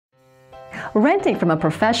Renting from a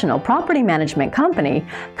professional property management company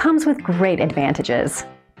comes with great advantages.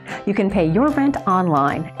 You can pay your rent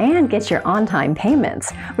online and get your on-time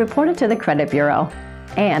payments reported to the credit bureau.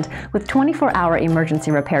 And with 24-hour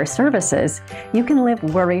emergency repair services, you can live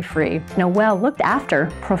worry-free in a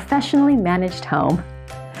well-looked-after, professionally managed home.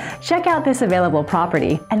 Check out this available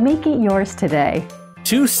property and make it yours today.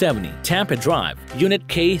 270 Tampa Drive, Unit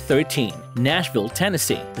K-13, Nashville,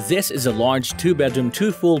 Tennessee. This is a large 2-bedroom,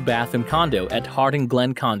 2-full-bathroom condo at Harding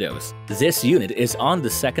Glen Condos. This unit is on the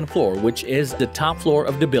second floor, which is the top floor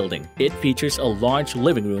of the building. It features a large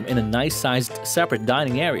living room and a nice-sized separate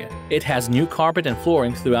dining area. It has new carpet and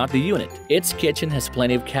flooring throughout the unit. Its kitchen has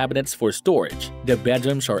plenty of cabinets for storage. The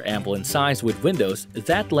bedrooms are ample in size with windows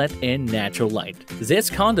that let in natural light. This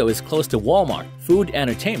condo is close to Wal-Mart, food,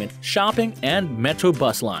 entertainment, shopping, and Metro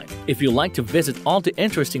bus line. If you like to visit all the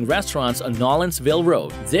interesting restaurants on Nolensville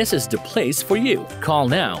Road, this is the place for you. Call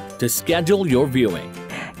now to schedule your viewing.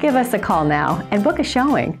 Give us a call now and book a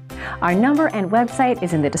showing. Our number and website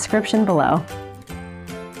is in the description below.